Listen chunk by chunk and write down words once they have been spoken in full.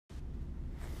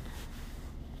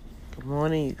Good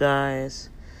morning, you guys.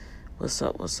 What's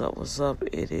up?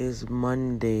 It is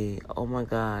Monday. Oh my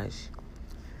gosh.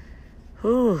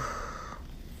 Whew.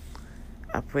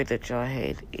 I pray that y'all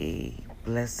had a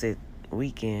blessed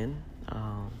weekend.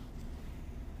 I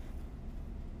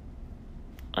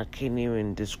can't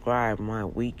even describe my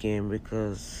weekend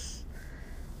because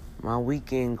my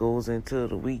weekend goes into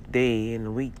the weekday, and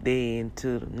the weekday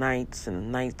into the nights, and the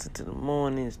nights into the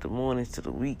mornings to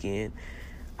the weekend.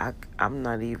 I'm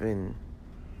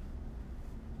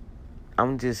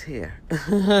just here.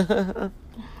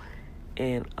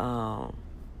 And I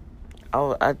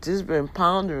just been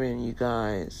pondering, you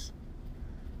guys.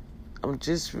 I'm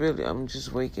just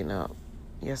waking up.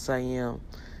 Yes, I am.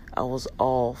 I was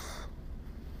off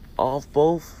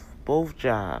both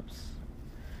jobs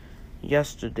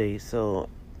yesterday, so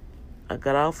I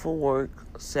got out for work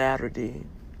Saturday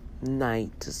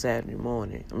night to Sunday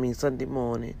morning.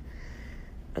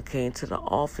 I came to the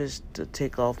office to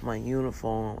take off my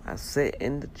uniform. I sat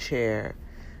in the chair.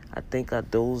 I think I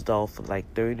dozed off for like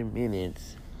 30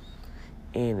 minutes.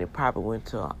 And it probably went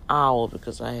to an hour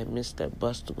because I had missed that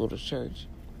bus to go to church.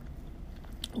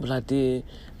 But I did.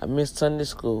 I missed Sunday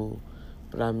school,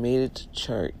 but I made it to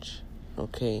church.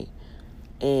 Okay?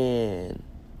 And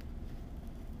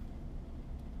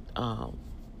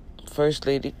First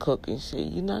Lady cooking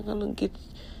said, "You're not going to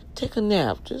take a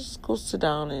nap. Just go sit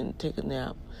down and take a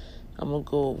nap. We're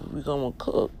going to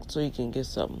cook so you can get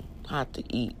something hot to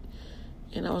eat."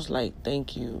 And I was like,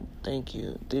 thank you.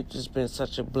 It's just been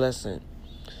such a blessing.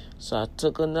 So I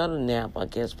took another nap, I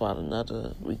guess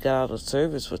we got out of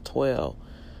service for 12.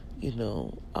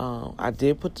 I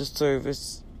did put the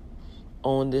service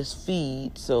on this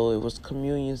feed, so it was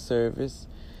communion service.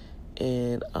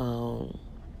 And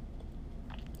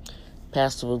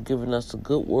Pastor was giving us a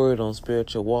good word on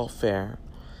spiritual warfare,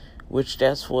 which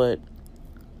that's what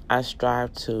I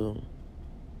strive to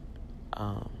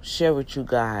share with you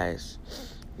guys.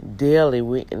 Daily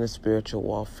we're in a spiritual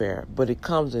warfare, but it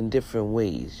comes in different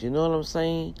ways. You know what I'm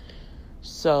saying?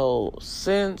 So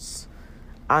since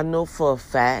I know for a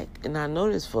fact, and I know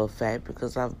this for a fact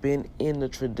because I've been in the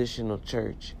traditional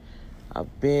church.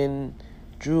 I've been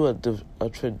through a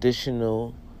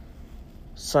traditional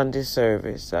Sunday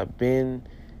service. I've been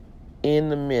in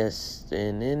the midst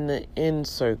and in the end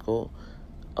circle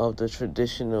of the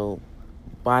traditional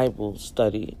Bible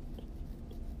study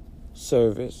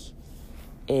service.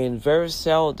 And very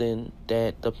seldom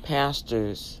that the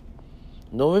pastors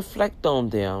reflect on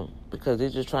them because they're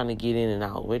just trying to get in and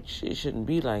out, which it shouldn't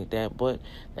be like that, but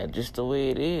that's just the way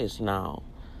it is now.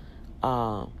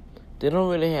 They don't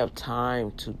really have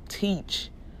time to teach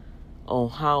on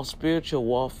how spiritual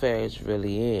warfare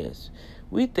really is.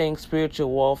 We think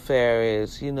spiritual warfare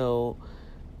is,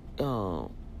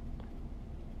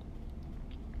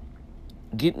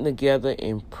 getting together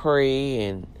and pray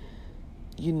and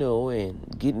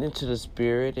getting into the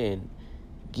spirit and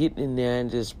getting in there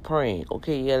and just praying.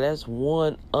 Okay, yeah, that's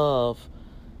one of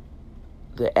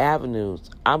the avenues.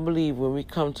 I believe when we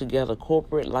come together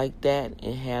corporate like that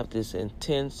and have this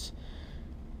intense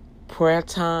prayer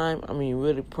time,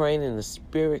 really praying in the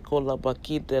spirit.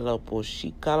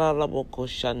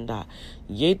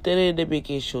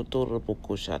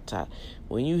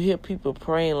 When you hear people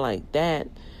praying like that,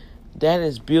 that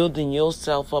is building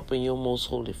yourself up in your most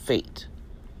holy faith.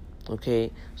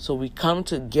 Okay, so we come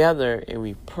together and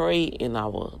we pray in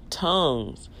our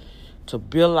tongues to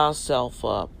build ourselves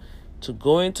up, to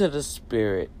go into the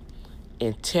spirit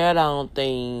and tear down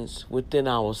things within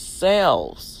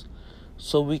ourselves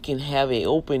so we can have an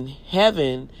open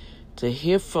heaven to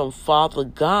hear from Father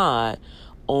God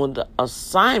on the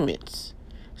assignments.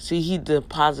 See, He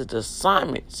deposits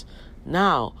assignments.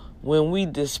 Now, when we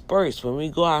disperse, when we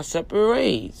go our separate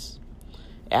ways,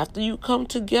 after you come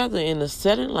together in a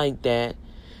setting like that,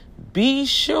 be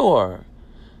sure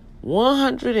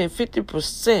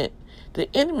 150% the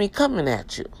enemy coming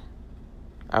at you.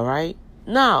 All right?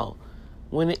 Now,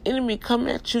 when the enemy come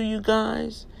at you, you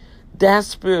guys, that's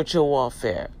spiritual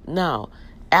warfare. Now,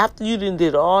 after you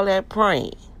did all that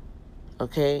praying,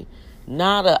 okay,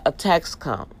 now the attacks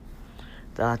come.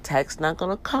 The attack's not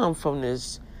going to come from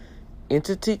this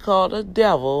entity called the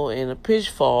devil in a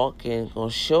pitchfork and going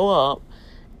to show up.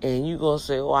 And you going to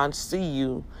say, "Oh, I see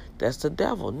you. That's the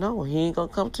devil." No, he ain't going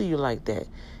to come to you like that.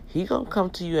 He going to come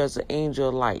to you as an angel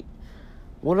of light.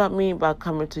 What I mean by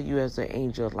coming to you as an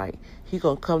angel of light, he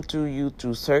going to come through you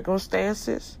through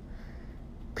circumstances,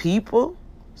 people,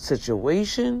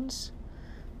 situations,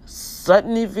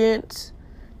 sudden events,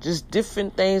 just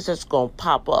different things that's going to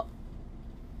pop up.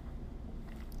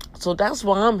 So that's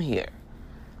why I'm here,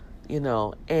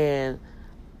 and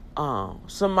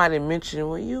somebody mentioned,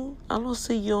 I don't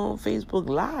see you on Facebook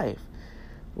Live.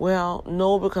 Well,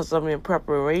 no, because I'm in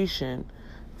preparation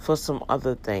for some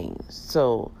other things.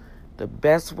 So the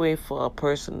best way for a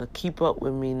person to keep up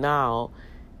with me now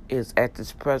is at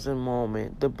this present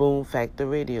moment, the Boom Factor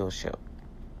radio show.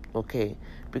 Okay?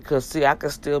 Because, see, I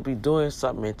could still be doing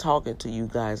something and talking to you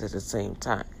guys at the same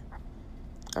time.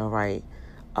 All right?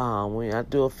 When I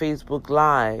do a Facebook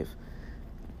Live,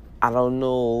 I don't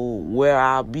know where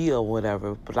I'll be or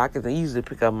whatever, but I can easily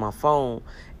pick up my phone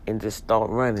and just start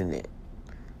running it.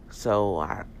 So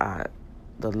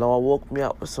the Lord woke me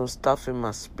up with some stuff in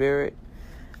my spirit.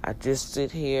 I just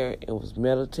sit here and was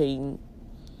meditating,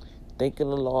 thanking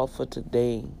the Lord for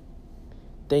today,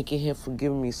 thanking Him for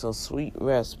giving me some sweet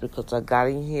rest, because I got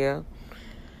in here.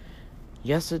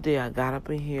 Yesterday I got up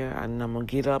in here, and I'm going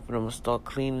to get up and I'm going to start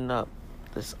cleaning up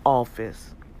this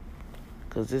office,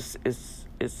 because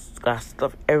it's got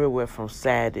stuff everywhere from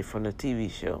Saturday, from the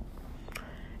TV show.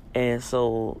 And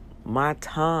so my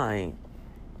time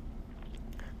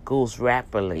goes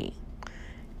rapidly.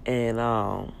 And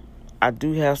I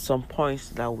do have some points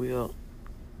that I will...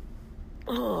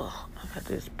 I got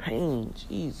this pain,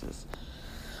 Jesus.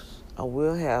 I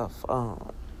will have...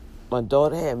 my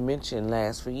daughter had mentioned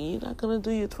last week, you're not going to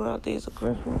do your 12 days of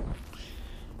Christmas?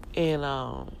 And,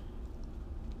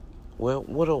 well,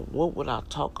 what would I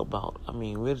talk about? I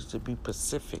mean, really to be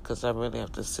specific, because I really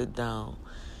have to sit down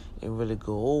and really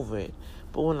go over it.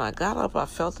 But when I got up, I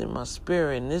felt in my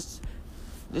spirit, and this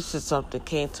is something that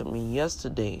came to me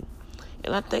yesterday.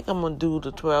 And I think I'm going to do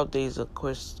the 12 days of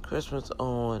Christmas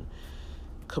on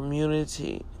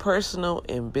personal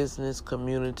and business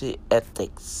community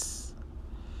ethics.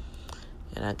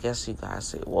 And I guess you guys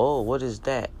say, whoa, what is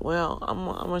that? Well, I'm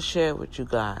going to share it with you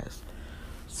guys.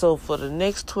 So for the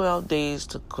next 12 days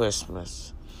to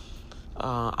Christmas,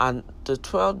 the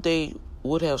 12th day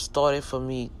would have started for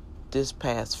me this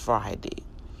past Friday.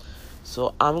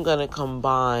 So I'm going to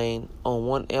combine on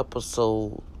one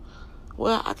episode.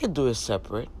 Well, I can do it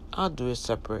separate. I'll do it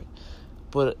separate.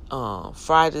 But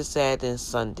Friday, Saturday, and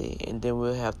Sunday. And then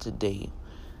we'll have today.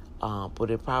 But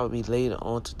it'll probably be later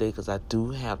on today, because I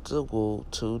do have to go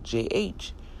to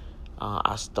JH.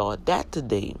 I start that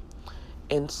today.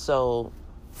 And so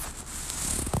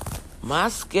my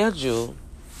schedule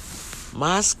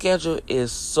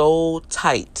is so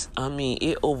tight. I mean,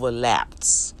 it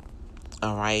overlaps.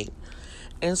 All right.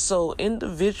 And so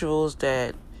individuals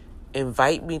that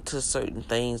invite me to certain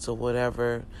things or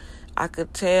whatever, I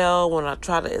could tell when I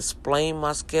try to explain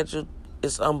my schedule,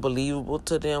 it's unbelievable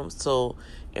to them. So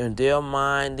in their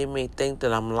mind, they may think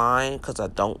that I'm lying because I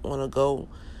don't want to go.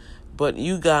 But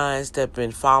you guys that have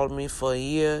been following me for a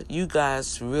year, you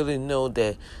guys really know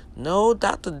that, no,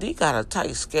 Dr. D got a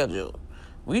tight schedule.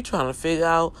 We trying to figure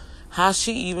out how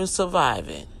she even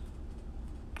surviving.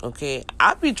 Okay,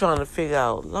 I be trying to figure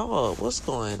out, Lord, what's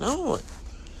going on?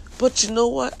 But you know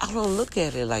what? I don't look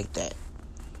at it like that.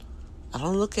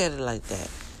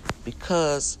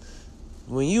 Because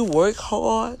when you work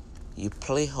hard, you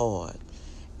play hard.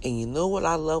 And you know what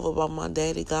I love about my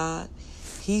daddy God?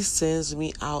 He sends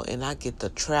me out and I get to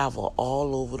travel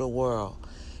all over the world.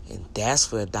 And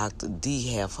that's where Dr.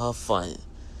 D have her fun.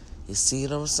 You see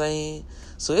what I'm saying?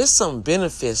 So it's some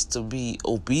benefits to be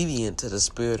obedient to the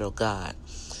Spirit of God.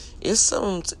 It's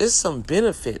some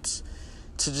benefits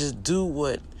to just do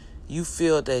what you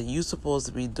feel that you're supposed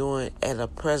to be doing at a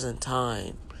present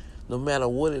time, no matter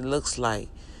what it looks like.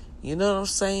 You know what I'm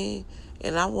saying?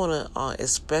 And I want to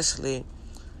especially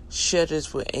share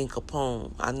this with Aunt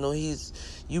Capone. I know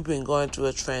you've been going through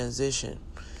a transition,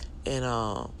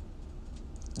 and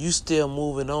you still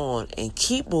moving on, and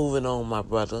keep moving on, my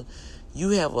brother. You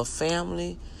have a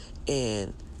family,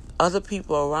 and other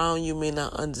people around you may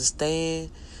not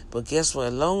understand, but guess what?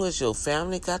 As long as your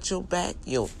family got your back,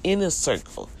 your inner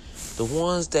circle, the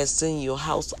ones that's in your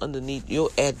house underneath your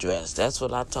address, that's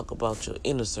what I talk about, your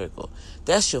inner circle.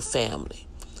 That's your family.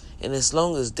 And as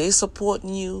long as they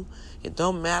supporting you, it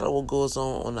don't matter what goes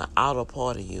on the outer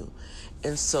part of you.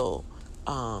 And so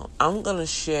I'm going to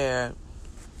share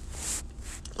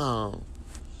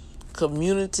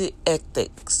community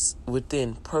ethics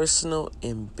within personal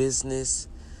and business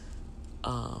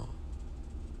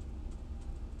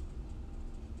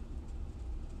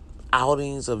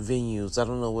outings or venues. I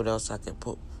don't know what else I can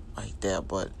put right there,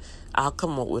 but I'll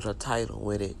come up with a title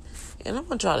with it. And I'm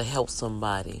going to try to help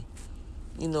somebody.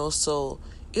 You know, so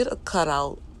it'll cut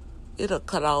out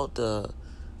the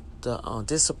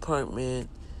disappointment.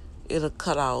 It'll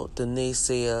cut out the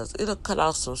naysayers. It'll cut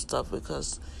out some stuff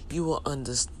because you will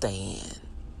understand.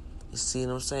 You see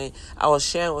what I'm saying? I was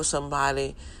sharing with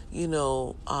somebody, you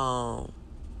know,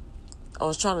 I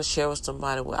was trying to share with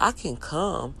somebody, well, I can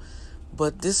come,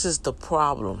 but this is the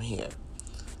problem here.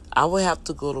 I would have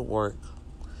to go to work.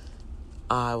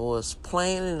 I was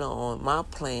planning on, my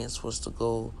plans was to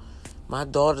go, my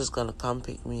daughter's going to come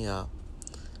pick me up.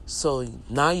 So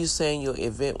now you're saying your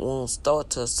event won't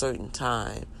start to a certain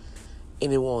time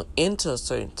and it won't end to a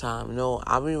certain time. No,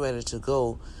 I'll be ready to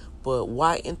go, but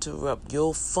why interrupt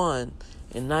your fun?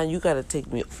 And now you got to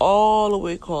take me all the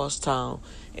way across town,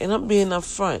 and I'm being up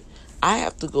front. I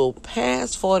have to go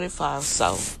past 45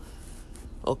 South,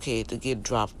 okay, to get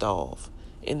dropped off.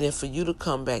 And then for you to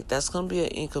come back, that's going to be an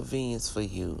inconvenience for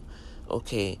you.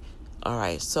 Okay, all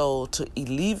right. So to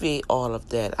alleviate all of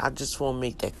that, I just want to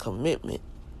make that commitment.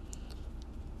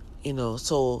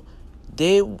 So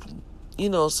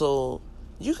so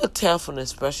you could tell from the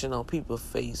expression on people's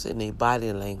face and their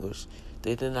body language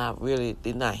that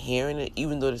they're not hearing it,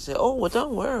 even though they say, oh, well,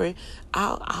 don't worry.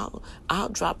 I'll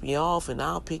drop you off and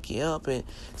I'll pick you up. And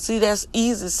see, that's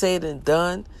easy said than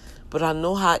done. But I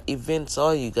know how events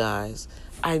are, you guys.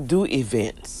 I do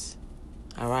events,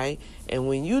 all right? And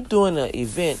when you're doing an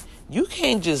event, you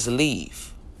can't just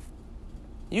leave.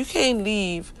 You can't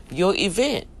leave your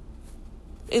event.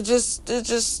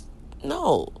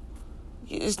 No.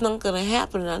 It's not going to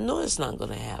happen, and I know it's not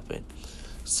going to happen.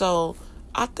 So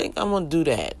I think I'm going to do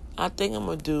that. I think I'm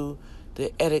going to do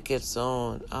the etiquettes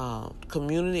on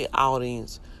community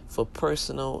outings for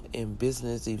personal and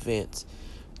business events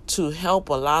to help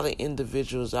a lot of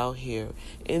individuals out here.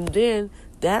 And then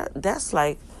that's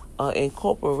like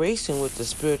incorporation with the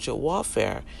spiritual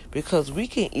warfare, because we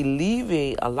can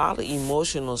alleviate a lot of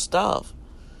emotional stuff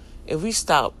if we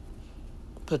stop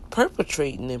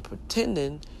perpetrating and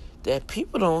pretending that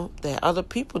other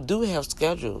people do have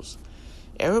schedules.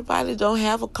 Everybody don't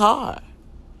have a car.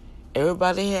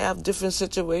 Everybody have different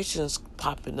situations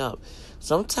popping up.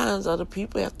 Sometimes other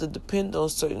people have to depend on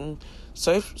certain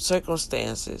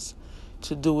circumstances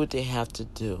to do what they have to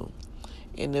do.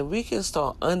 And then we can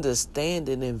start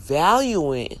understanding and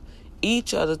valuing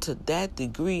each other to that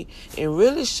degree and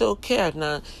really show care.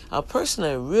 Now, a person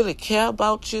that really care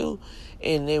about you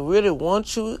and they really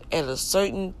want you at a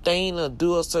certain thing or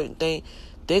do a certain thing,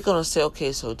 they're going to say,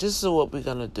 okay, so this is what we're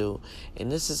going to do.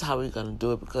 And this is how we're going to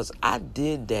do it, because I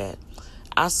did that.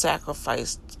 I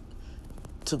sacrificed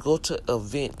to go to an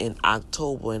event in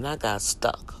October and I got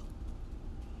stuck.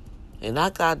 And I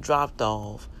got dropped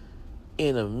off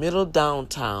in the middle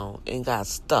downtown and got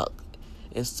stuck.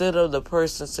 Instead of the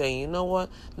person saying, you know what,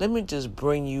 let me just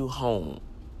bring you home.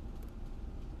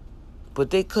 But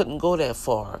they couldn't go that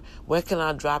far. Where can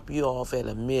I drop you off at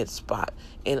a mid spot?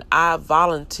 And I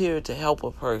volunteered to help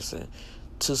a person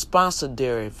to sponsor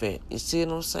their event. You see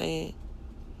what I'm saying?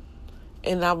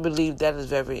 And I believe that is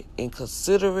very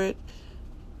inconsiderate.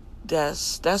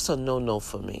 That's a no-no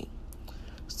for me.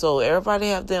 So everybody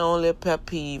have their own little pet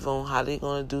peeve on how they're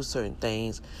going to do certain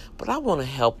things. But I want to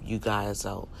help you guys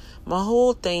out. My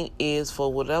whole thing is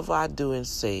for whatever I do and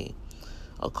say,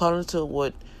 according to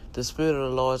what the Spirit of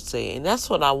the Lord say. And that's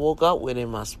what I woke up with in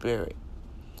my spirit.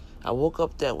 I woke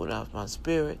up that without my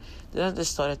spirit. Then I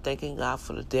just started thanking God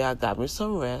for the day. I got me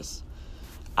some rest.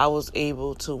 I was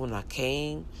able to, when I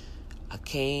came. I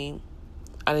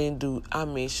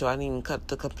made sure I didn't even cut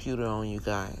the computer on, you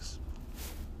guys.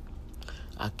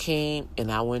 I came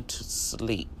and I went to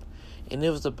sleep. And it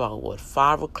was about,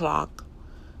 5 o'clock?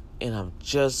 And I'm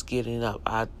just getting up.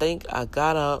 I think I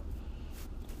got up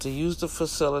to use the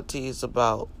facilities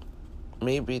about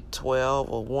maybe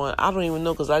 12 or 1. I don't even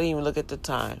know, because I didn't even look at the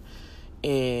time.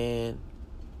 And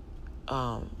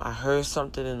I heard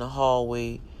something in the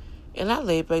hallway. And I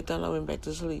laid back down. I went back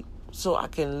to sleep. So I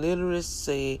can literally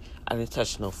say I didn't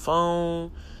touch no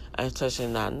phone. I didn't touch it.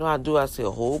 No, I do. I see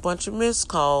a whole bunch of missed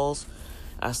calls.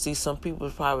 I see some people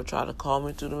probably try to call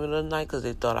me through the middle of the night because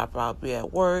they thought I'd probably be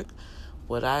at work.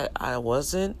 But I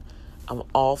wasn't. I'm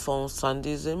off on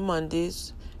Sundays and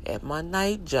Mondays at my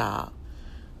night job.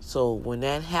 So when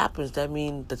that happens, that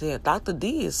means that Dr.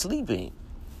 D is sleeping.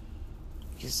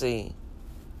 You see.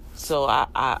 So I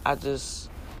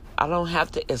don't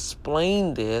have to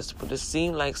explain this, but it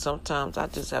seems like sometimes I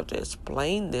just have to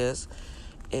explain this,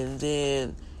 and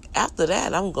then after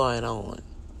that, I'm going on.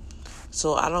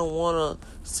 So I don't want to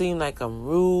seem like I'm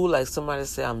rude, like somebody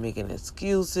say I'm making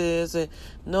excuses. And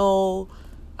no,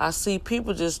 I see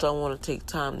people just don't want to take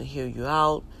time to hear you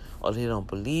out, or they don't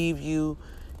believe you,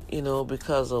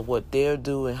 because of what they're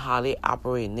doing, how they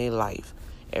operate in their life.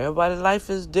 Everybody's life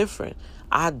is different.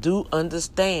 I do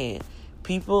understand.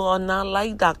 People are not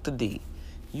like Dr. D.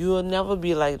 You will never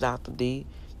be like Dr. D.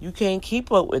 You can't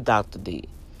keep up with Dr. D.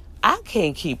 I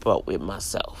can't keep up with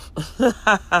myself.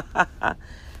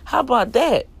 How about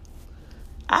that?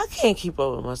 I can't keep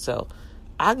up with myself.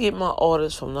 I get my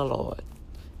orders from the Lord.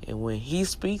 And when he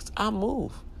speaks, I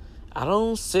move. I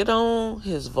don't sit on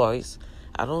his voice.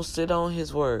 I don't sit on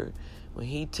his word. When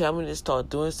he tell me to start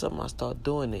doing something, I start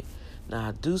doing it. Now,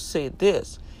 I do say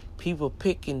this. People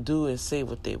pick and do and say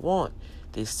what they want.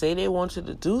 They say they want you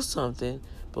to do something,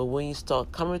 but when you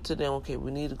start coming to them, okay,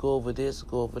 we need to go over this,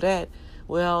 go over that,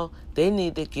 well, they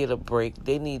need to get a break.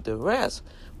 They need to rest.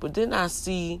 But then I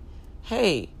see,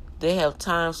 hey, they have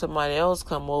time somebody else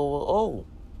come over. Oh,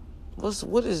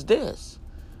 what is this?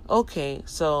 Okay,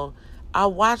 so I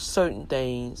watch certain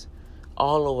things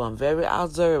all over. I'm very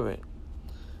observant.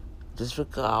 Just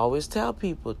because I always tell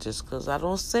people, just because I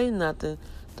don't say nothing,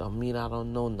 don't mean I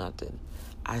don't know nothing.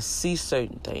 I see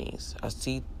certain things. I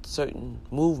see certain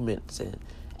movements and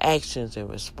actions and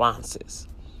responses.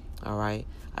 All right?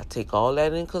 I take all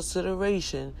that in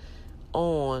consideration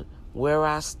on where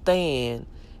I stand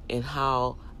and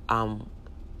how I'm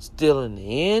still in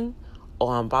the end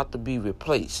or I'm about to be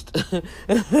replaced.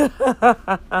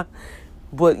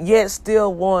 But yet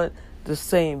still want the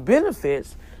same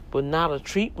benefits, but now the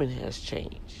treatment has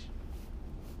changed.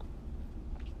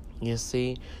 You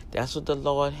see, that's what the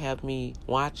Lord have me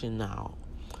watching now.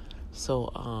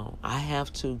 So I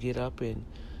have to get up and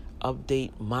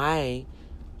update my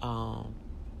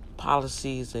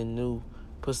policies and new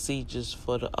procedures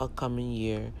for the upcoming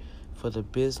year. For the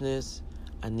business,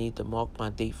 I need to mark my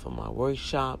date for my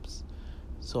workshops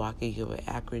so I can give an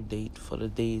accurate date for the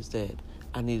days that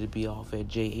I need to be off at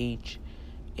JH.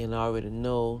 And I already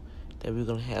know that we're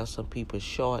going to have some people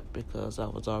short because I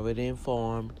was already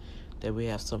informed that we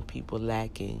have some people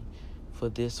lacking for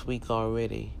this week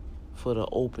already for the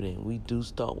opening. We do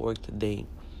start work today.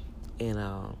 And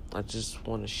I just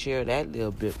want to share that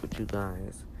little bit with you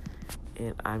guys.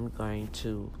 And I'm going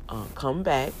to come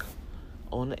back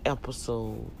on the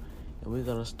episode, and we're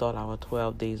going to start our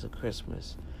 12 days of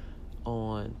Christmas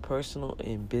on personal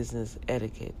and business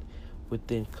etiquette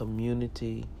within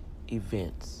community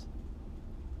events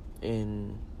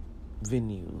and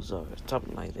venues or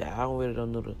something like that. I really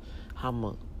don't know how I'm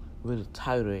going to really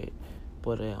title it,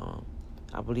 but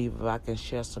I believe if I can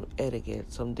share some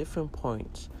etiquette, some different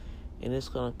points, and it's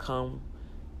going to come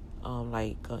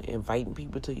inviting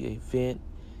people to your event,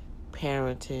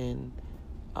 parenting,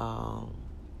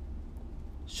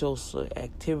 social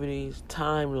activities,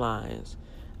 timelines.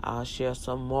 I'll share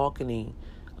some marketing.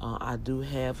 I do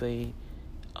have a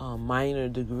minor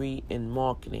degree in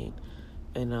marketing,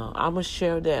 and I'm going to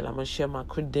share that. I'm going to share my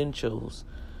credentials.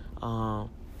 A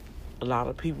lot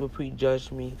of people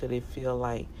prejudge me because they feel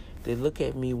like they look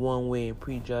at me one way and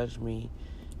prejudge me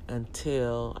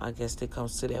until I guess they come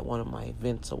sit at one of my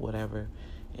events or whatever,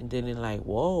 and then they're like,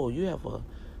 whoa, you have a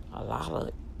lot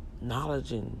of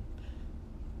knowledge and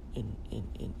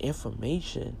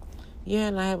information. Yeah,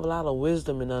 and I have a lot of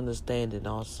wisdom and understanding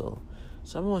also.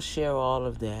 So I'm going to share all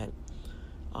of that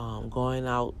going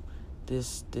out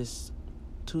this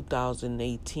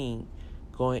 2018,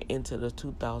 going into the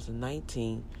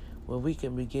 2019, where we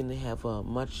can begin to have a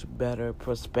much better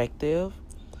perspective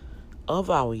of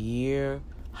our year,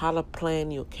 how to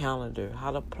plan your calendar,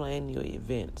 how to plan your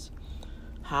events,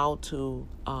 how to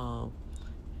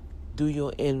do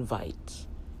your invites,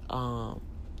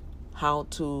 how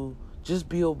to just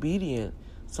be obedient.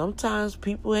 Sometimes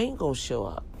people ain't going to show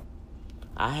up.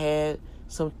 I had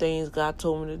some things God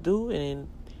told me to do, and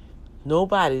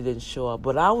nobody didn't show up,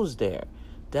 but I was there.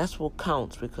 That's what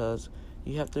counts, because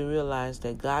you have to realize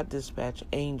that God dispatched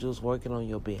angels working on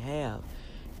your behalf.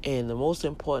 And the most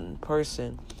important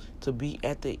person to be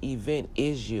at the event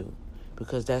is you,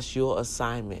 because that's your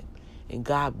assignment. And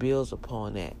God builds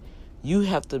upon that. You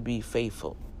have to be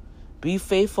faithful. Be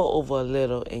faithful over a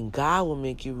little, and God will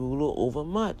make you ruler over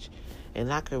much.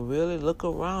 And I can really look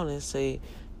around and say,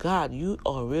 God, you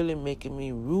are really making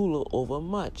me ruler over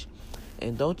much.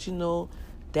 And don't you know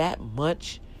that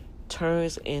much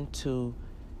turns into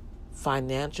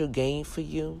financial gain for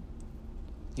you?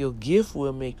 Your gift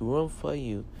will make room for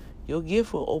you. Your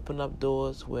gift will open up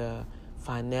doors where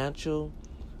financial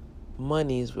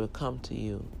monies will come to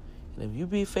you. And if you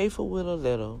be faithful with a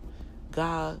little,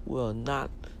 God will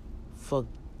not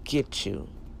forget you.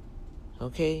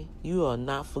 Okay? You are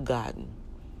not forgotten.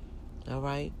 All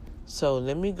right? So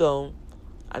let me go.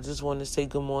 I just want to say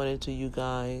good morning to you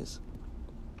guys.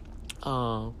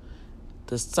 The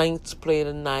Saints play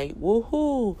tonight.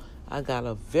 Woohoo! I got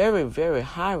a very, very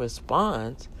high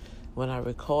response when I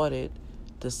recorded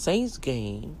the Saints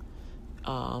game.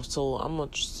 So I'm gonna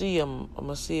see. I'm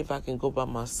gonna see if I can go by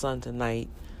my son tonight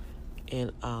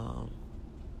and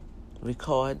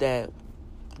record that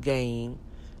game,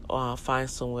 or I'll find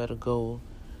somewhere to go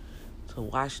to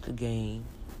watch the game.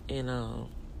 And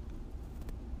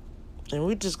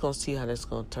we're just going to see how that's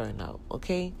going to turn out,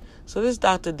 okay? So this is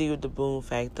Dr. D with the Boom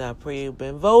Factor. I pray you've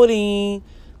been voting.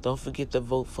 Don't forget to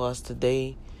vote for us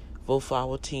today. Vote for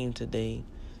our team today.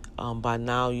 By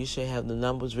now, you should have the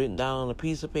numbers written down on a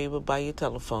piece of paper by your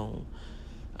telephone.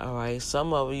 All right?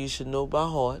 Some of you should know by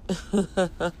heart.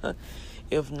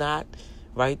 If not,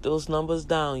 write those numbers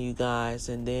down, you guys,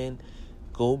 and then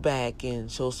go back and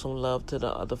show some love to the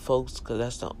other folks, because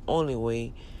that's the only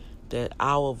way that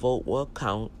our vote will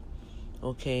count.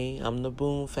 Okay, I'm the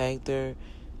Boom Factor,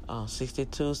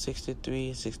 62,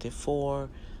 63, 64.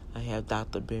 I have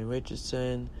Dr. Ben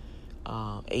Richardson,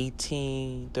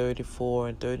 18, 34,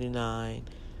 and 39.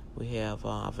 We have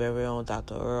our very own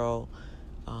Dr. Earl.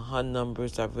 Her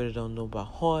numbers I really don't know by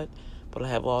heart, but I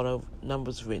have all the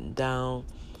numbers written down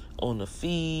on the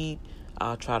feed.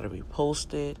 I'll try to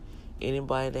repost it.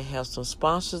 Anybody that has some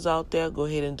sponsors out there, go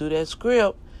ahead and do that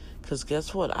script, because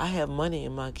guess what? I have money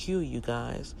in my queue, you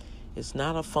guys. It's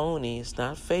not a phony. It's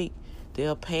not fake.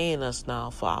 They're paying us now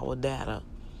for our data.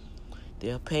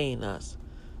 They're paying us.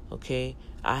 Okay?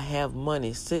 I have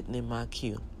money sitting in my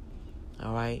queue.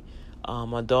 All right?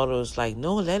 My daughter was like,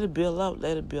 no, let it build up.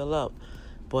 Let it build up.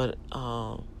 But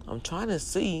I'm trying to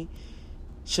see,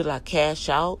 should I cash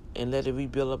out and let it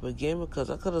rebuild up again? Because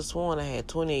I could have sworn I had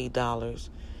 $28.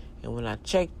 And when I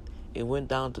checked, it went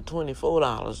down to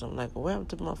 $24. I'm like, well, what happened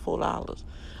to my $4?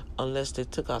 Unless they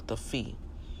took out the fee.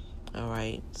 All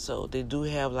right, so they do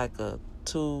have like a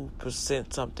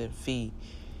 2% something fee.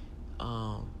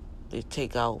 They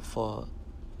take out for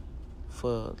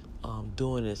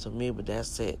doing it. So maybe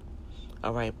that's it.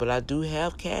 All right, but I do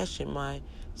have cash in my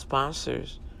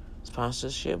sponsorship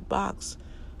box,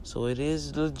 so it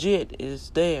is legit. It's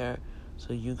there.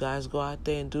 So you guys go out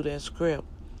there and do that script,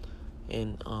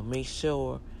 and make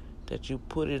sure that you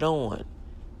put it on.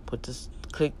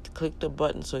 Click the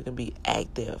button so it can be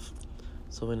active.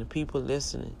 So when the people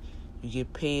listening, you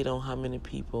get paid on how many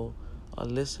people are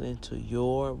listening to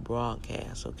your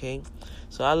broadcast, okay?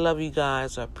 So I love you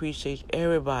guys. I appreciate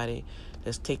everybody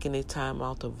that's taking their time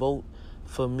out to vote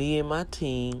for me and my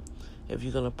team. If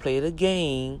you're going to play the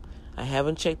game, I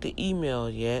haven't checked the email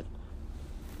yet,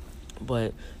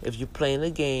 but if you're playing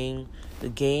the game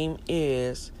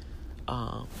is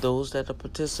those that are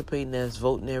participating, that's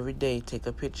voting every day, take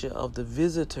a picture of the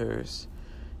visitors.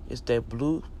 It's that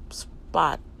blue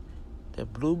spot,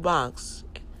 that blue box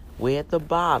way at the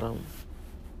bottom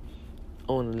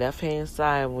on the left hand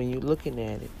side when you're looking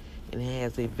at it, and it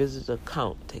has a visitor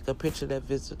count. Take a picture of that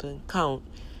visitor count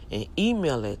and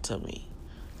email it to me.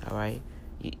 All right,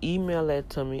 you email that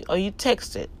to me, or you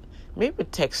text it. Maybe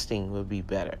texting would be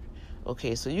better.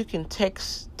 Okay, so you can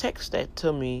text that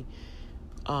to me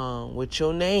with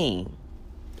your name,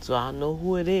 so I know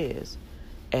who it is,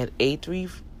 at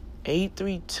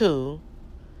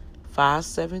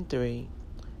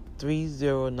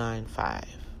 832-573-3095.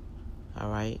 All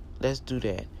right, let's do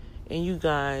that. And you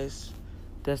guys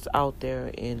that's out there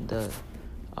in the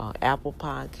Apple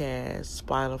Podcasts,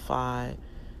 Spotify,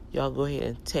 y'all go ahead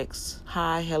and text,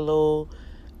 hi, hello,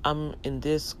 I'm in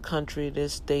this country,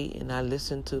 this state, and I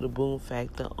listen to the Boom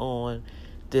Factor on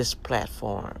this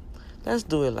platform. Let's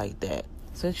do it like that.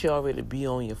 Since you already be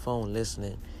on your phone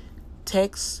listening,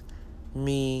 text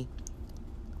me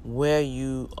where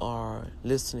you are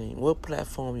listening, what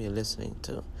platform you're listening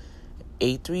to.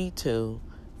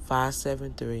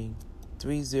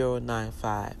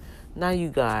 832-573-3095. Now you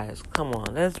guys, come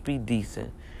on, let's be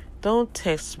decent. Don't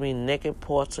text me naked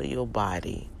parts of your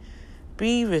body.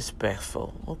 Be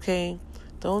respectful, okay?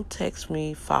 Don't text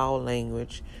me foul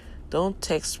language. Don't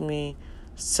text me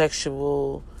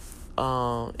sexual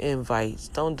invites.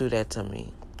 Don't do that to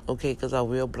me, okay? Because I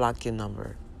will block your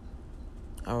number.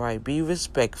 All right, be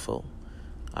respectful.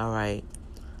 All right,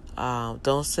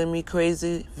 don't send me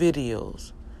crazy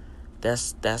videos.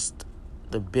 That's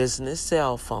the business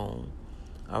cell phone.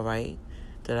 All right,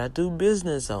 that I do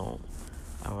business on.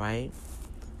 All right,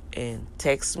 and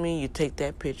text me. You take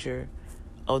that picture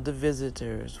of the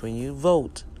visitors when you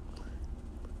vote.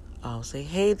 I'll say,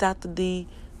 hey, Dr. D,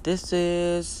 this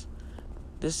is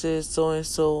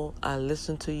so-and-so. I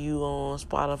listen to you on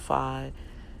Spotify.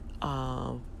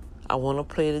 I want to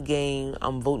play the game.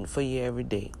 I'm voting for you every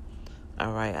day.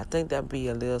 All right. I think that'd be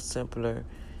a little simpler.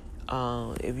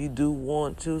 If you do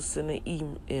want to send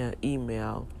an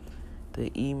email,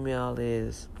 the email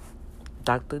is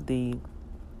Dr. D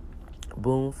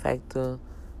Boom Factor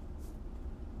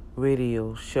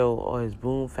Radio Show, or it's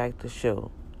Boom Factor Show.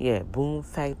 Yeah, Boom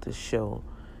Factor Show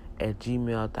at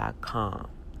gmail.com.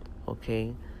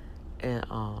 Okay, and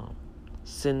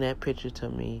send that picture to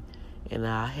me, and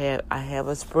I have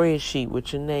a spreadsheet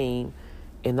with your name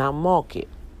and I mark it.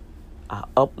 I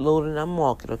upload and I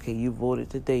mark it. Okay, you voted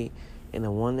today, and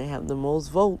the one that have the most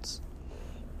votes,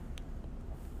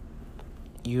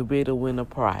 you'll be able to win a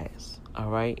prize. All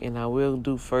right, and I will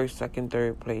do first, second,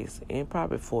 third place, and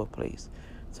probably fourth place.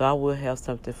 So I will have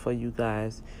something for you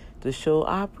guys to show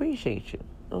I appreciate you.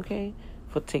 Okay,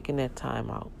 for taking that time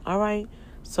out. All right,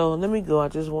 so let me go. I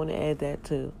just want to add that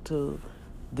to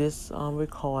this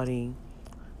recording,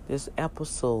 this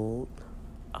episode.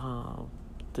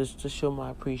 Just to show my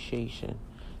appreciation.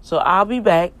 So I'll be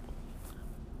back,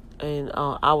 and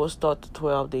I will start the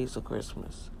 12 days of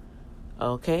Christmas.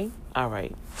 Okay? All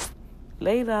right.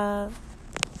 Later.